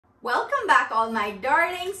Welcome back, all my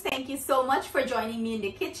darlings. Thank you so much for joining me in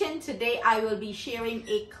the kitchen. Today I will be sharing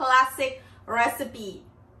a classic recipe.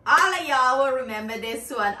 All of y'all will remember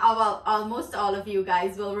this one. Well, almost all of you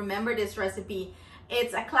guys will remember this recipe.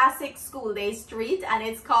 It's a classic school day treat and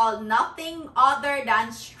it's called nothing other than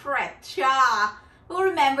Stretcha. Who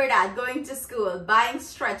remember that? Going to school, buying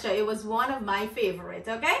Stretcha. It was one of my favorites,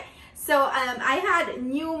 okay? So I had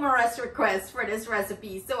numerous requests for this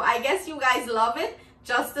recipe. So I guess you guys love it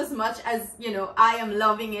just as much as, you know, I am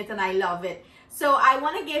loving it and I love it. So I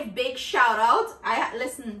want to give big shout out.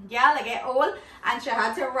 Listen, yeah, I get old and she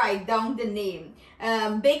had to write down the name.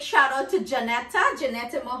 Big shout out to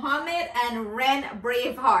Janetta Mohammed and Ren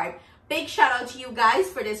Braveheart. Big shout out to you guys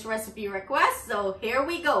for this recipe request. So here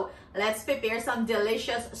we go. Let's prepare some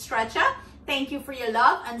delicious Stretcha. Thank you for your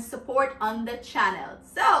love and support on the channel.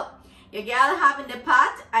 So your gal have in the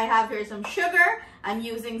pot, I have here some sugar. I'm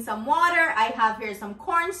using some water. I have here some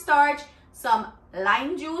cornstarch, some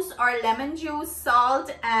lime juice or lemon juice,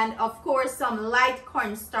 salt, and of course some light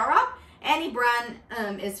corn syrup. Any brand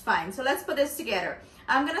is fine. So let's put this together.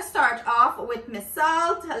 I'm gonna start off with my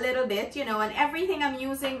salt a little bit, you know, and everything I'm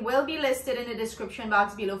using will be listed in the description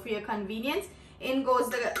box below for your convenience. In goes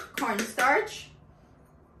the cornstarch.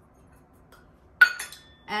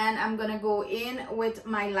 And I'm gonna go in with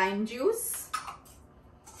my lime juice.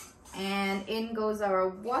 And in goes our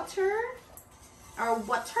water, and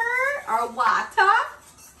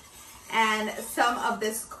some of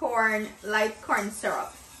this light corn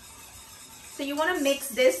syrup. So you want to mix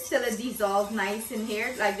this till it dissolves nice in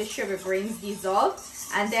here, like the sugar grains dissolve.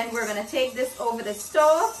 And then we're going to take this over the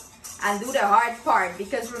stove and do the hard part.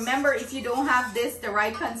 Because remember, if you don't have this the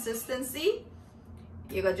right consistency,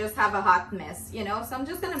 you're going to just have a hot mess, you know. So I'm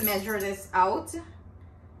just going to measure this out.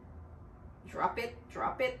 Drop it.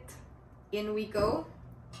 In we go.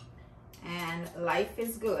 And life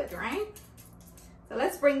is good, right? So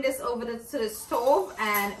let's bring this over to the stove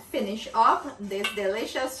and finish up this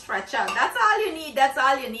delicious Stretcha. That's all you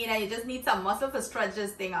need. And you just need some muscle to stretch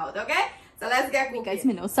this thing out, okay? So let's get cooking. Guys,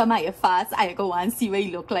 you know, some of you fast, I go and see what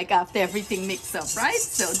you look like after everything mixed up, right?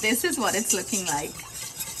 So this is what it's looking like.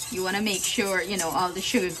 You want to make sure, you know, all the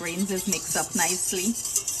sugar grains is mixed up nicely.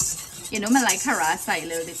 You know, I like harass a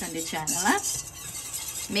little bit on the channel, huh?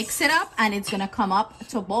 Mix it up and it's gonna come up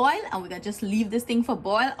to boil, and we're gonna just leave this thing for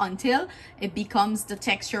boil until it becomes the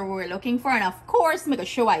texture we're looking for. And of course, I'm gonna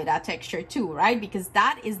show you that texture too, right? Because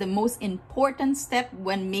that is the most important step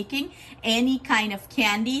when making any kind of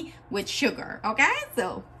candy with sugar, okay?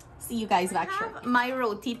 So see you guys back shortly. My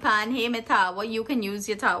roti pan here, my tawa. You can use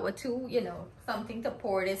your tawa too, you know, something to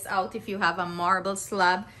pour this out. If you have a marble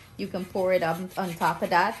slab, you can pour it up on top of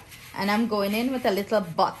that. And I'm going in with a little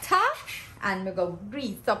butter. And we're going to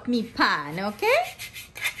grease up me pan, okay?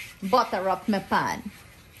 Butter up my pan.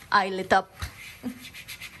 Oil it up.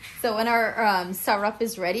 So when our syrup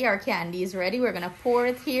is ready, our candy is ready, we're going to pour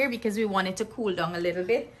it here because we want it to cool down a little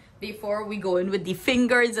bit before we go in with the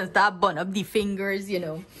fingers and start burn up the fingers, you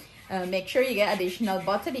know. Make sure you get additional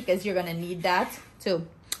butter because you're going to need that to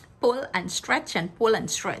pull and stretch and pull and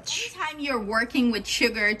stretch. Anytime you're working with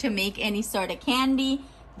sugar to make any sort of candy,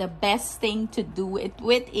 the best thing to do it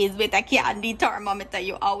with is with a candy thermometer.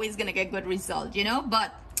 You're always gonna get good result, you know.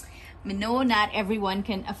 But we know not everyone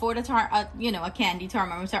can afford a candy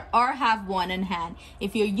thermometer or have one in hand.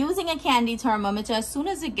 If you're using a candy thermometer, as soon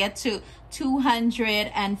as you get to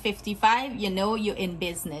 255, you know you're in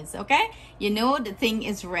business, okay? You know the thing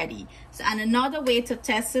is ready. So, and another way to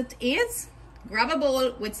test it is grab a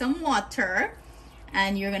bowl with some water,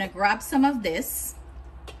 and you're gonna grab some of this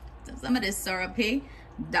syrup here.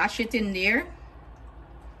 Dash it in there,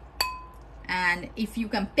 and if you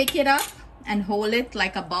can pick it up and hold it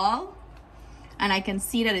like a ball, and I can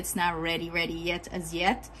see that it's not ready yet as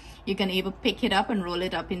yet, you can able pick it up and roll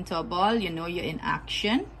it up into a ball. You know you're in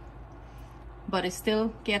action, but it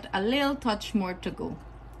still get a little touch more to go.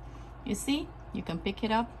 You see, you can pick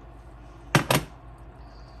it up,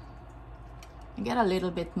 you get a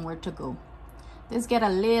little bit more to go. This get a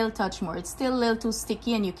little touch more. It's still a little too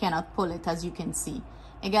sticky and you cannot pull it, as you can see.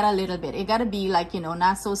 It got a little bit. It got to be like, you know,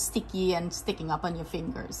 not so sticky and sticking up on your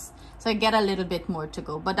fingers. So I get a little bit more to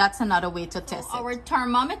go, but that's another way to test it. Our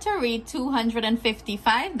thermometer read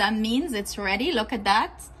 255. That means it's ready. Look at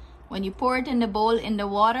that. When you pour it in the bowl in the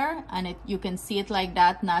water, and you can see it like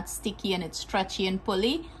that, not sticky, and it's stretchy and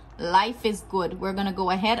pulley. Life is good. We're going to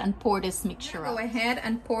go ahead and pour this mixture out. Go ahead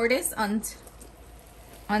and pour this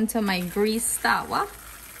onto my grease tawa.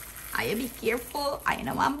 I be careful. I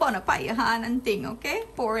know I'm gonna put your hand and thing, okay?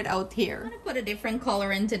 Pour it out here. I'm gonna put a different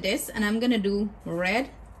color into this, and I'm gonna do red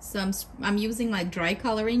So I'm using like dry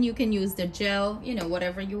coloring. You can use the gel, you know,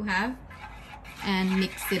 whatever you have, and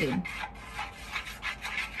mix it in.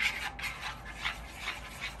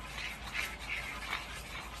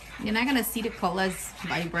 You're not gonna see the colors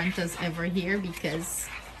vibrant as ever here because,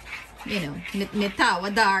 you know, me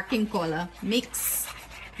tawa dark in color mix.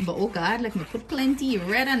 But oh God, like me put plenty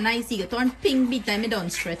red and nice. You get turn pink big time me done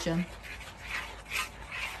stretching.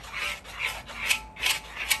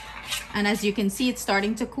 And as you can see, it's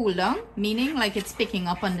starting to cool down, meaning like it's picking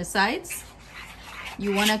up on the sides.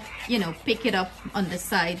 You want to, you know, pick it up on the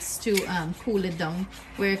sides to cool it down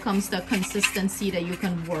where it comes to a consistency that you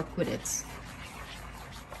can work with it.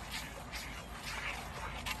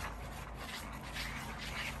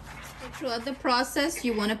 Throughout the process,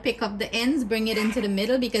 you want to pick up the ends, bring it into the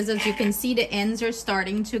middle, because as you can see, the ends are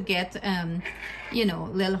starting to get, you know,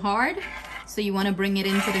 a little hard. So you want to bring it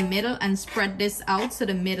into the middle and spread this out so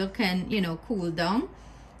the middle can, you know, cool down.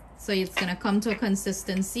 So it's going to come to a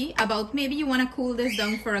consistency. About maybe you want to cool this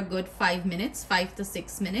down for a good 5 minutes, 5 to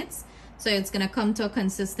 6 minutes. So it's going to come to a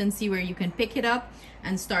consistency where you can pick it up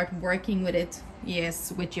and start working with it.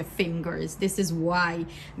 Yes, with your fingers. This is why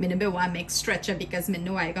I never want to make Stretcha, because I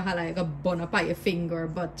know I got bun up on your finger.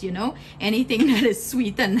 But you know, anything that is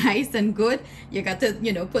sweet and nice and good, you got to,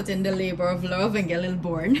 you know, put in the labor of love and get a little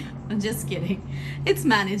born. I'm just kidding. It's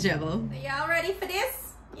manageable. So y'all ready for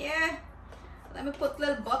this? Yeah. Let me put a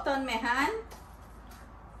little butter on my hand.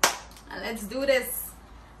 And let's do this.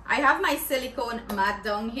 I have my silicone mat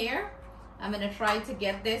down here. I'm gonna try to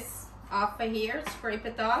get this off of here, scrape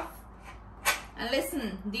it off. And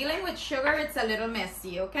listen, dealing with sugar, it's a little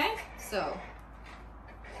messy, okay? So,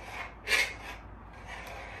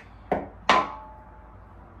 I'm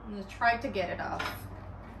gonna try to get it off.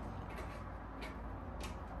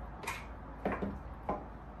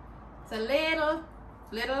 It's a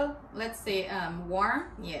little, let's say, warm,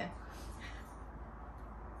 yeah.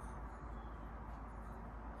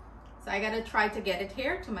 So I gotta try to get it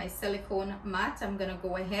here to my silicone mat. I'm gonna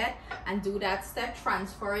go ahead and do that step,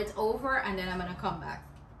 transfer it over, and then I'm gonna come back.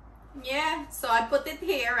 Yeah, so I put it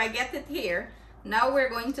here, I get it here. Now we're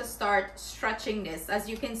going to start stretching this. As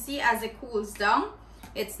you can see, as it cools down,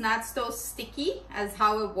 it's not so sticky as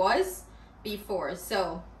how it was before.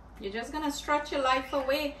 So you're just gonna stretch your life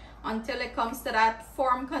away until it comes to that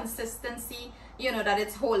firm consistency, you know, that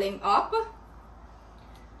it's holding up.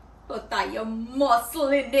 But I muscle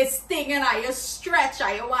in this thing and I stretch.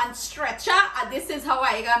 I want Stretcha. And this is how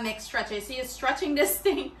I gonna make Stretcha. So you're stretching this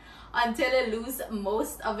thing until it loses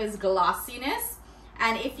most of its glossiness.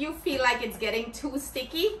 And if you feel like it's getting too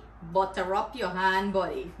sticky, butter up your hand,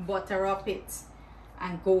 buddy. Butter up it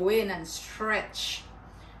and go in and stretch.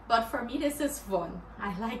 But for me, this is fun.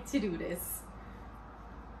 I like to do this.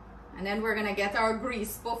 And then we're gonna get our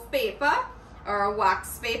grease puff paper or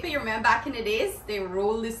wax paper. You remember back in the days, they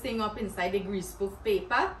roll this thing up inside the grease puff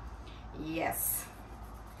paper. Yes.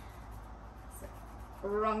 So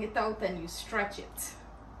wrung it out and you stretch it.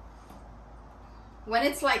 When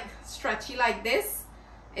it's like stretchy like this,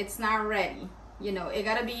 it's not ready. You know, it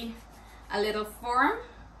gotta be a little firm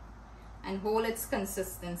and hold its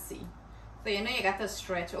consistency. So you know you gotta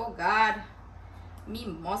stretch. Oh God, me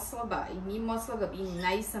muscle gonna be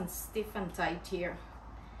nice and stiff and tight here.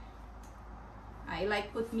 I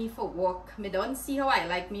like put me for work. Me don't see how I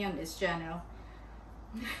like me on this channel.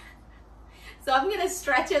 So I'm gonna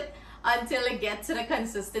stretch it until it gets to the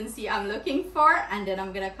consistency I'm looking for, and then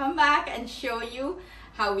I'm gonna come back and show you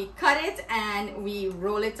how we cut it and we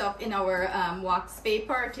roll it up in our wax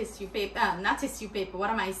paper, tissue paper, not tissue paper, what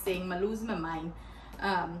am I saying? I lose my mind.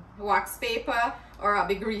 Wax paper or a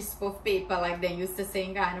big grease puff paper like they used to say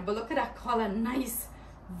in Ghana. But look at that color, nice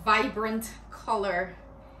vibrant color.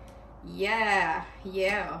 Yeah,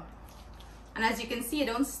 yeah. And as you can see, it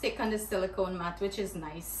don't stick on the silicone mat, which is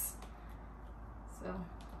nice. So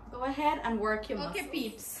go ahead and work your muscles. Okay,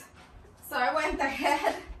 peeps. So I went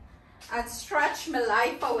ahead and stretched my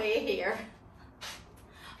life away here.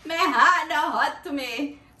 My hand hot to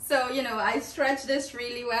me. So, you know, I stretched this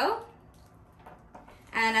really well.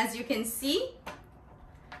 And as you can see,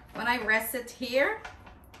 when I rest it here,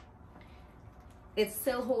 it's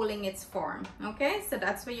still holding its form. Okay, so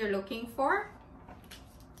that's what you're looking for.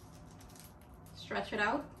 Stretch it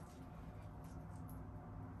out.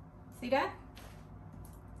 See that?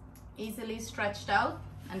 Easily stretched out.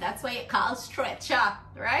 And that's why you call Stretcha,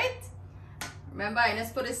 right? Remember, I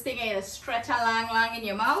just put this thing in a stretch long in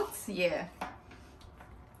your mouth. Yeah.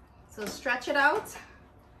 So stretch it out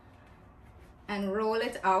and roll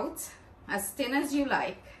it out as thin as you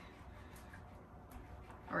like,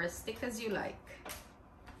 or as thick as you like.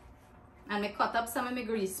 And I cut up some of my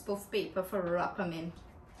grease puff paper for wrap them in.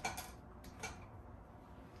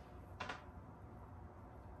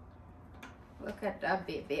 Look at that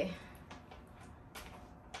baby.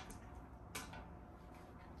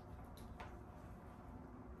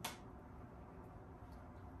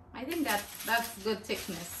 I think that's good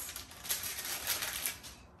thickness.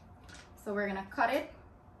 So we're gonna cut it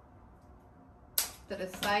to the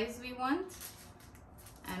size we want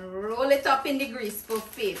and roll it up in the grease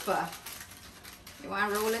proof paper. You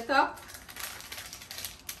want to roll it up?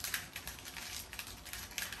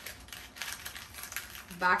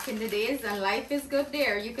 Back in the days, and life is good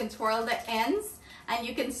there. You can twirl the ends and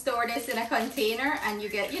you can store this in a container and you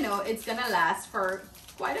get, you know, it's gonna last for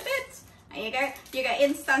quite a bit. And you get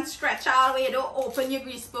instant stretch all the way. You don't open your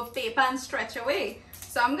grease proof paper and stretch away.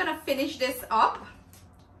 So I'm gonna finish this up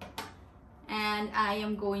and I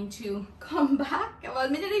am going to come back. Well, I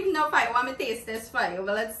didn't even know if I want to taste this for you,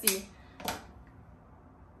 but let's see.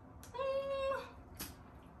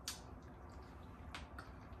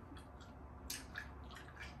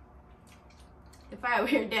 If I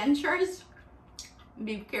wear dentures,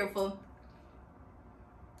 be careful.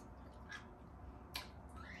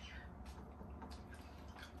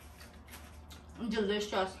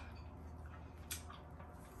 Delicious.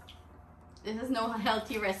 This is no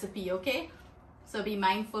healthy recipe, okay? So be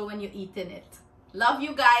mindful when you're eating it. Love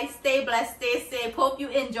you guys. Stay blessed, stay safe. Hope you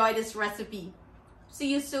enjoy this recipe.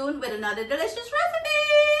 See you soon with another delicious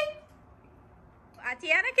recipe.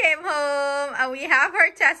 Atiana came home and we have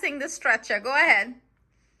her testing the stretcher. Go ahead.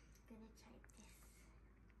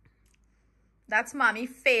 That's mommy's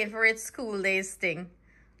favorite school days thing.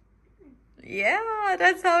 Yeah,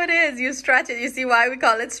 that's how it is. You stretch it. You see why we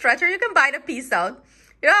call it stretcher? You can bite a piece out.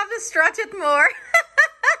 You don't have to stretch it more.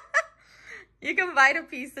 You can bite a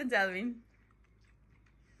piece and tell me.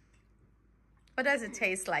 What does it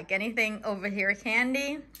taste like? Anything over here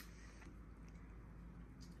candy?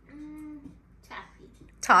 Taffy.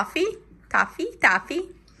 Toffee? Toffee? Taffy?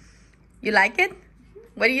 You like it?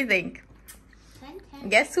 What do you think? 10.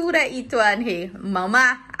 Guess who that eat one here?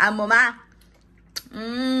 Mama and mama.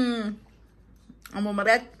 And mama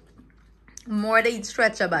that more they eat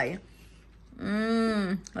stretcher by.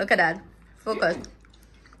 Look at that. Focus.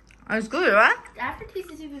 It's good, right? The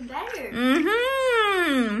aftertaste is even better.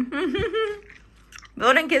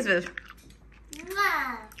 Golden kisses.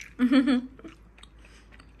 Mwah.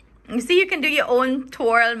 You see, you can do your own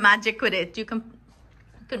twirl magic with it. You can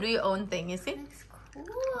do your own thing, you see? Looks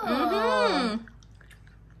cool.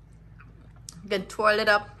 You can twirl it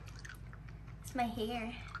up. It's my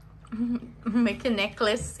hair. Make a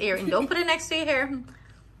necklace earring. Don't put it next to your hair.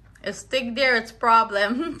 It stick there, it's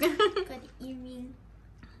problem. Good earring.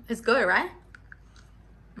 It's good, right?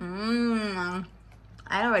 I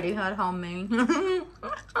already had how many.